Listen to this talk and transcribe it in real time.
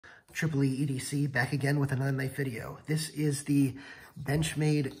TRC EDC back again with another knife video. This is the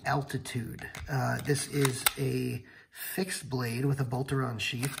Benchmade Altitude. This is a fixed blade with a bolter-on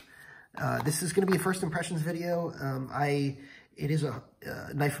sheath. This is going to be a first impressions video. It is a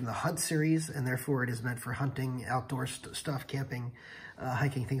knife from the Hunt series, and therefore it is meant for hunting, outdoor stuff, camping,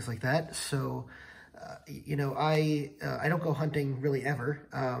 hiking, things like that. So, you know, I don't go hunting really ever.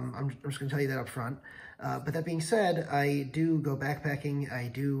 I'm just going to tell you that up front. But that being said, I do go backpacking, I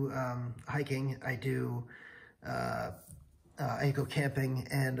do hiking, I go camping,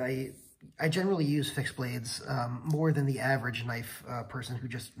 and I generally use fixed blades more than the average knife person who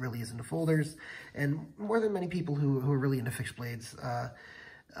just really is into folders, and more than many people who are really into fixed blades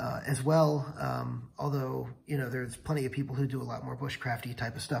as well, although, you know, there's plenty of people who do a lot more bushcrafty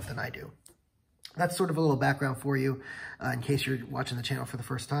type of stuff than I do. That's sort of a little background for you in case you're watching the channel for the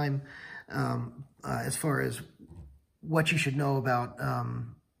first time. As far as what you should know about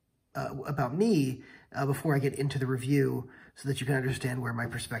me before I get into the review, so that you can understand where my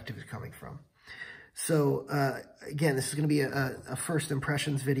perspective is coming from. So again, this is going to be a first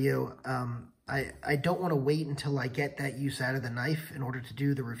impressions video. I don't want to wait until I get that use out of the knife in order to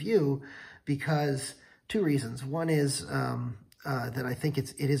do the review, because two reasons. One is that I think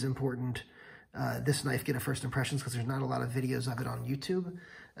it is important this knife get a first impressions because there's not a lot of videos of it on YouTube.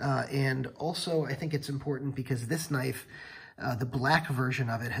 And also I think it's important because this knife, the black version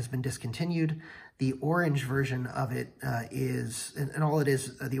of it has been discontinued. The orange version of it is, and all it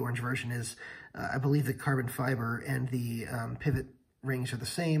is, the orange version is, I believe the carbon fiber and the pivot rings are the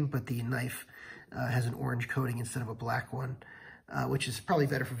same, but the knife has an orange coating instead of a black one, which is probably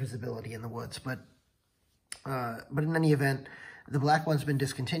better for visibility in the woods. But in any event, the black one's been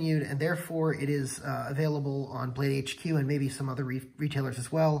discontinued, and therefore it is available on Blade HQ and maybe some other retailers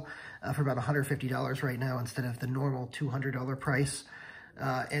as well for about $150 right now instead of the normal $200 price.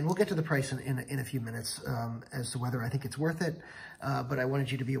 And we'll get to the price in a few minutes as to whether I think it's worth it. But I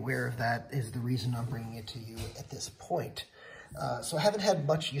wanted you to be aware of that is the reason I'm bringing it to you at this point. So I haven't had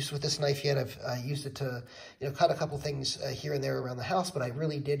much use with this knife yet. I've used it to, you know, cut a couple things here and there around the house, but I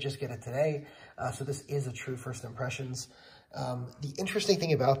really did just get it today. So this is a true first impressions. The interesting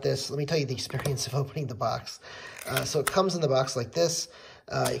thing about this, let me tell you the experience of opening the box. So it comes in the box like this.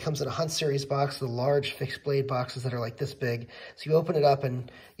 It comes in a Hunt series box, the large fixed blade boxes that are like this big. So you open it up and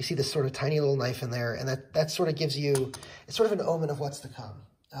you see this sort of tiny little knife in there, and that sort of gives you, it's sort of an omen of what's to come.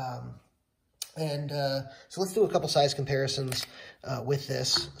 So let's do a couple size comparisons with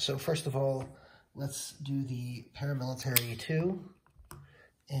this. So first of all, let's do the Paramilitary 2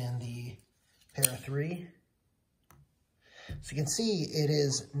 and the Para 3. So you can see it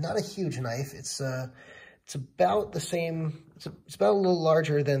is not a huge knife. It's about the same. It's about a little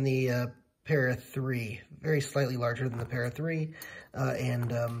larger than the Para 3, very slightly larger than the Para 3,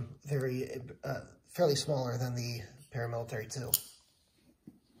 and fairly smaller than the Paramilitary 2.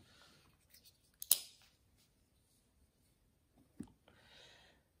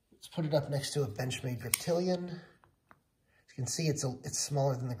 Let's put it up next to a Benchmade Griptilian. As you can see, it's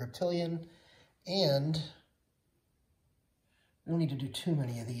smaller than the Griptilian, and we don't need to do too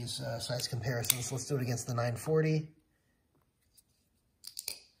many of these size comparisons. Let's do it against the 940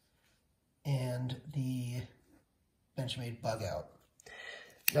 and the Benchmade Bugout.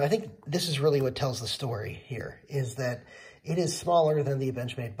 Now, I think this is really what tells the story here, is that it is smaller than the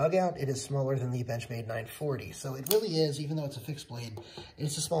Benchmade Bugout. It is smaller than the Benchmade 940. So it really is, even though it's a fixed blade,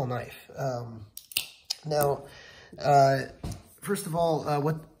 it's a small knife. Now, first of all,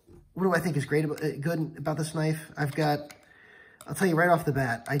 what do I think is good about this knife? I'll tell you right off the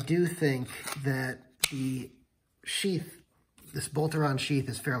bat, I do think that the sheath, this bolter-on sheath,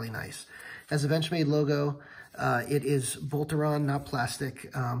 is fairly nice. It has a Benchmade logo. It is bolter-on, not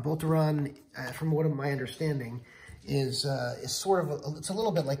plastic. Bolter-on, from what my understanding, is sort of, it's a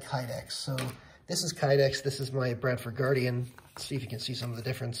little bit like Kydex. So this is Kydex. This is my Bradford Guardian. Let's see if you can see some of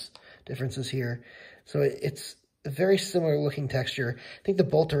the differences here. So it's a very similar looking texture. I think the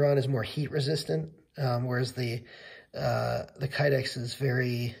bolter-on is more heat resistant, whereas the Kydex is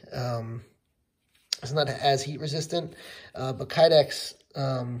very, it's not as heat resistant, but Kydex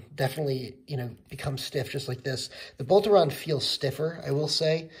definitely, you know, becomes stiff just like this. The bolter-on feels stiffer, I will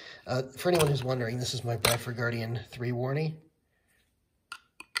say. For anyone who's wondering, this is my Bradford Guardian 3 Warnie.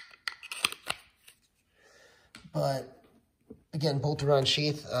 But again, bolter-on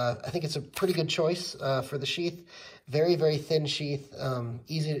sheath, I think it's a pretty good choice for the sheath. Very, very thin sheath,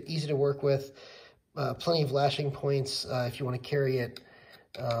 easy to work with. Plenty of lashing points if you want to carry it.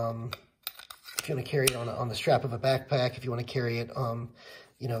 If you want to carry it on the strap of a backpack, if you want to carry it,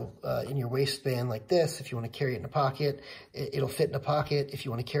 you know, in your waistband like this. If you want to carry it in a pocket, it'll fit in a pocket. If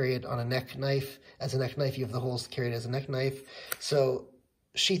you want to carry it on a neck knife, as a neck knife, you have the holes to carry it as a neck knife. So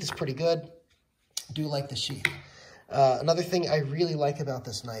sheath is pretty good. Do like the sheath. Another thing I really like about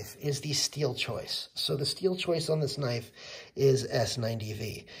this knife is the steel choice. So the steel choice on this knife is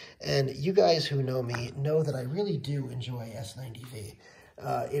S90V. And you guys who know me know that I really do enjoy S90V.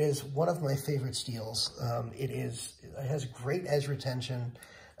 It is one of my favorite steels. It has great edge retention,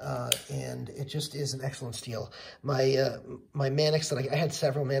 and it just is an excellent steel. My Manix that I had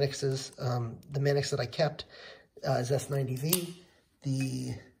several Manixes. The Manix that I kept is S90V.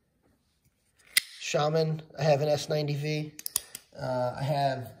 The Shaman, I have an S90V.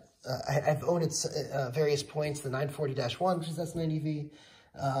 I've owned it at various points, the 940-1, which is S90V,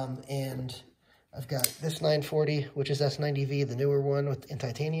 and I've got this 940, which is S90V, the newer one in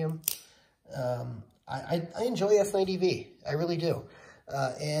titanium. I enjoy S90V, I really do.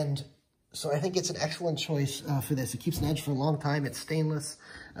 And so I think it's an excellent choice for this. It keeps an edge for a long time. It's stainless,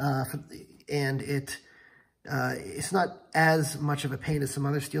 and it's not as much of a pain as some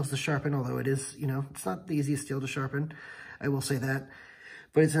other steels to sharpen, although it is, you know, it's not the easiest steel to sharpen. I will say that.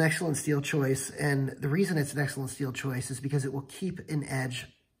 But it's an excellent steel choice. And the reason it's an excellent steel choice is because it will keep an edge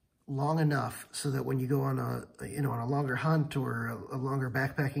long enough so that when you go on a, you know, on a longer hunt or a longer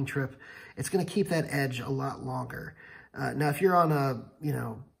backpacking trip, it's going to keep that edge a lot longer. Now, if you're on a, you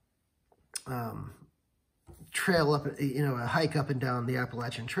know, trail up, you know, a hike up and down the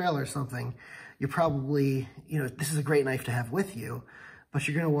Appalachian Trail or something, you're probably, you know, this is a great knife to have with you, but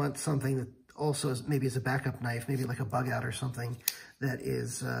you're going to want something that also is maybe as a backup knife, maybe like a Bugout or something that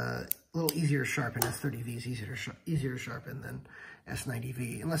is a little easier to sharpen. S30V is easier to sharpen than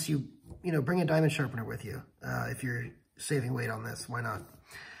S90V, unless you know, bring a diamond sharpener with you. If you're saving weight on this, why not?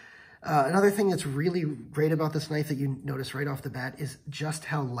 Another thing that's really great about this knife that you notice right off the bat is just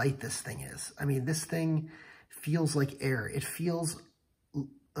how light this thing is. I mean, this thing feels like air. It feels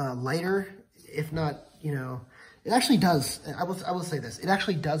lighter, if not, you know, it actually does. I will say this. It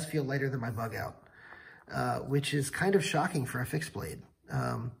actually does feel lighter than my Bugout, which is kind of shocking for a fixed blade.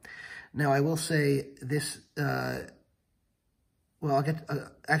 Now, I will say this, well, I'll get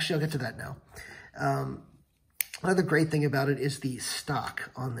to that now. Another great thing about it is the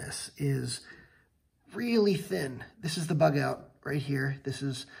stock on this is really thin. This is the Bugout right here. This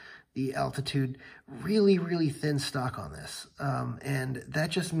is the Altitude. Really, really thin stock on this. And that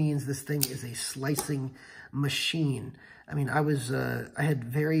just means this thing is a slicing machine. I mean, I had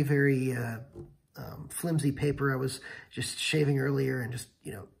very, very flimsy paper. I was just shaving earlier and just,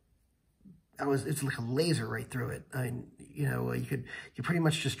 you know, it's like a laser right through it. I mean, you know, you pretty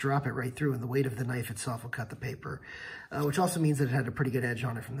much just drop it right through and the weight of the knife itself will cut the paper, which also means that it had a pretty good edge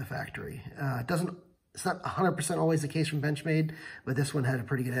on it from the factory. It's not 100% always the case from Benchmade, but this one had a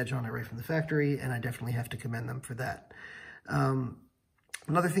pretty good edge on it right from the factory, and I definitely have to commend them for that.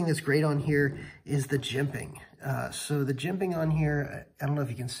 Another thing that's great on here is the jimping. So the jimping on here, I don't know if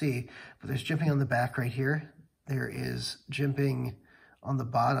you can see, but there's jimping on the back right here. There is jimping on the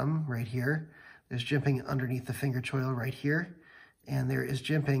bottom right here. There's jimping underneath the finger choil right here. And there is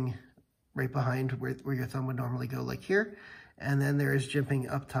jimping right behind where your thumb would normally go, like here. And then there is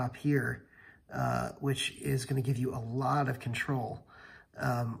jimping up top here, which is going to give you a lot of control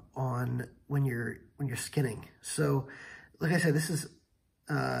on when you're skinning. So, like I said, this is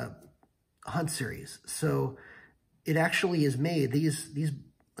a hunt series. So it actually is made, these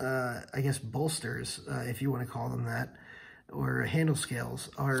I guess bolsters, if you want to call them that, or handle scales,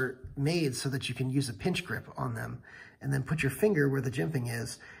 are made so that you can use a pinch grip on them and then put your finger where the jimping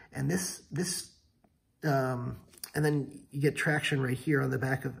is. And and then you get traction right here on the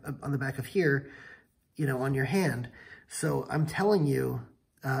back of here, you know, on your hand. So I'm telling you,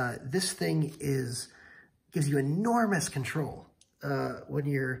 this thing gives you enormous control when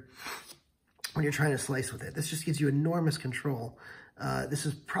you're trying to slice with it. This just gives you enormous control. This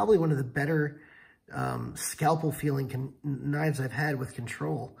is probably one of the better scalpel feeling knives I've had with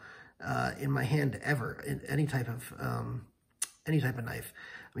control in my hand ever, in any type of knife.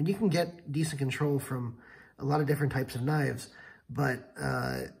 I mean, you can get decent control from a lot of different types of knives, but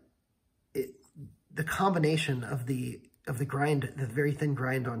the combination of the grind, the very thin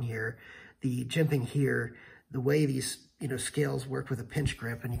grind on here, the jimping here, the way these, you know, scales work with a pinch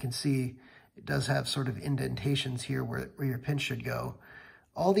grip, and you can see it does have sort of indentations here where your pinch should go.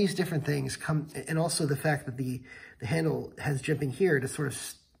 All these different things come, and also the fact that the handle has jimping here to sort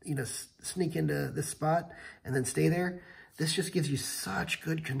of, you know, sneak into this spot and then stay there. This just gives you such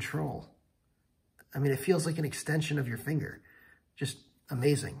good control. I mean, it feels like an extension of your finger. Just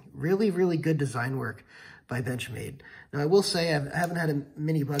amazing. Really, really good design work by Benchmade. Now, I will say I haven't had a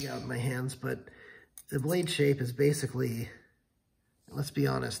mini bug out in my hands, but the blade shape is basically, let's be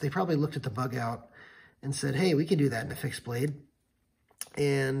honest, they probably looked at the bug out and said, hey, we can do that in a fixed blade.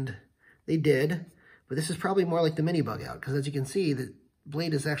 And they did, but this is probably more like the mini bug out, because as you can see, the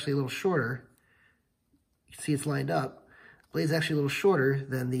blade is actually a little shorter. You can see it's lined up. The blade is actually a little shorter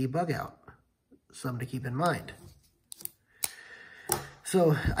than the bug out. Something to keep in mind.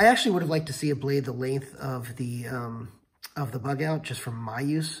 So I actually would have liked to see a blade the length of the bug out just for my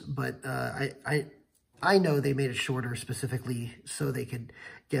use, but I know they made it shorter specifically so they could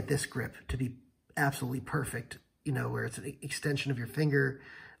get this grip to be absolutely perfect, you know, where it's an extension of your finger,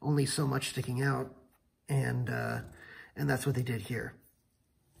 only so much sticking out, and that's what they did here.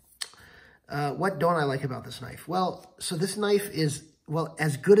 What don't I like about this knife? Well, so this knife is, well,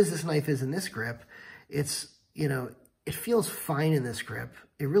 as good as this knife is in this grip, it's, you know, it feels fine in this grip.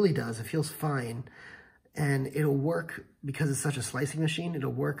 It really does. It feels fine, and it'll work because it's such a slicing machine.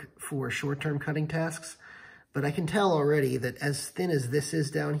 It'll work for short-term cutting tasks, but I can tell already that as thin as this is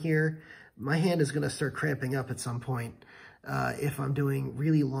down here, my hand is going to start cramping up at some point if I'm doing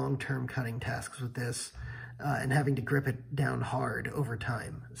really long-term cutting tasks with this and having to grip it down hard over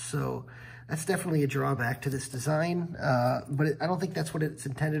time. So that's definitely a drawback to this design, but I don't think that's what it's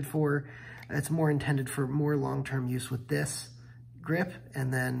intended for. It's more intended for more long-term use with this grip,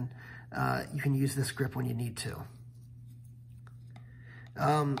 and then you can use this grip when you need to.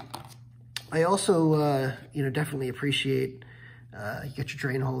 I also, you know, definitely appreciate you get your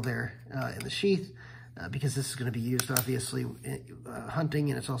drain hole there in the sheath because this is going to be used, obviously, hunting,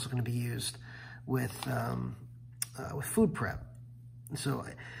 and it's also going to be used with food prep. So,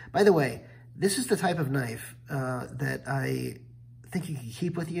 by the way, this is the type of knife that I think you can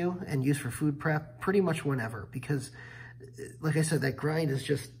keep with you and use for food prep pretty much whenever, because, like I said, that grind is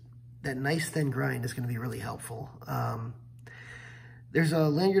just, that nice thin grind is going to be really helpful. There's a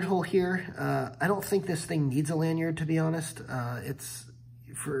lanyard hole here. I don't think this thing needs a lanyard, to be honest. It's,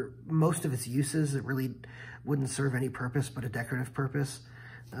 for most of its uses, it really wouldn't serve any purpose but a decorative purpose.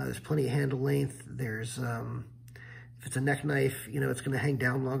 There's plenty of handle length. There's, if it's a neck knife, you know, it's going to hang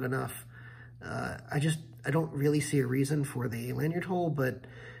down long enough. I don't really see a reason for the lanyard hole, but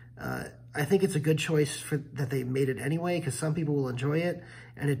I think it's a good choice that they made it anyway, because some people will enjoy it,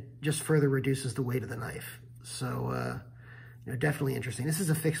 and it just further reduces the weight of the knife. So, you know, definitely interesting. This is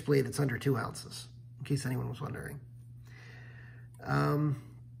a fixed blade that's under 2 ounces, in case anyone was wondering.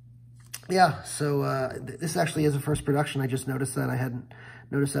 Yeah, so this actually is a first production. I just noticed that. I hadn't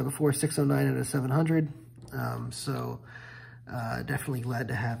noticed that before. 609 out of 700. So definitely glad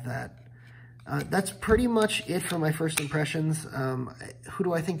to have that. That's pretty much it for my first impressions. Who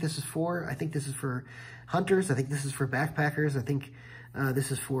do I think this is for? I think this is for hunters. I think this is for backpackers. I think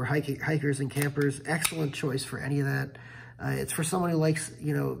this is for hikers and campers. Excellent choice for any of that. It's for someone who likes,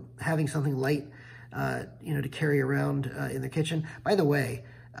 you know, having something light, you know, to carry around in the kitchen. By the way,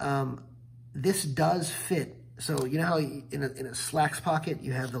 this does fit. So you know how in a slacks pocket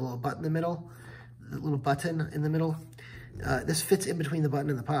you have the little button in the middle, the little button in the middle. This fits in between the button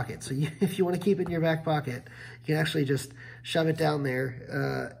and the pocket. So if you want to keep it in your back pocket, you can actually just shove it down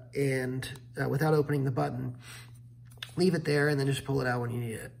there and without opening the button, leave it there, and then just pull it out when you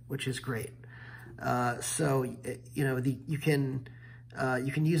need it, which is great. So you know, you can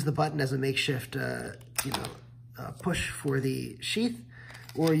use the button as a makeshift you know, push for the sheath,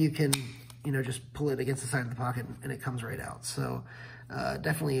 or you can, you know, just pull it against the side of the pocket and it comes right out. So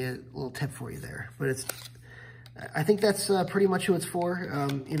definitely a little tip for you there. But I think that's pretty much who it's for,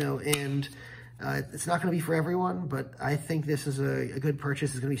 you know, and it's not going to be for everyone, but I think this is a good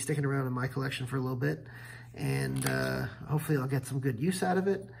purchase. It's going to be sticking around in my collection for a little bit, and hopefully I'll get some good use out of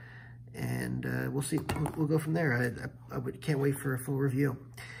it, and we'll see. We'll go from there. I can't wait for a full review.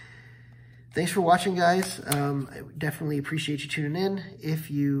 Thanks for watching, guys. I definitely appreciate you tuning in. If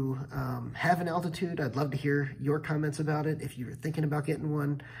you have an altitude, I'd love to hear your comments about it. If you're thinking about getting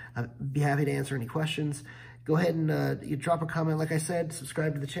one, I'd be happy to answer any questions. Go ahead and you drop a comment, like I said,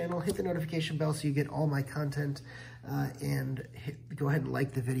 subscribe to the channel, hit the notification bell so you get all my content, and go ahead and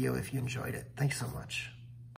like the video if you enjoyed it. Thanks so much.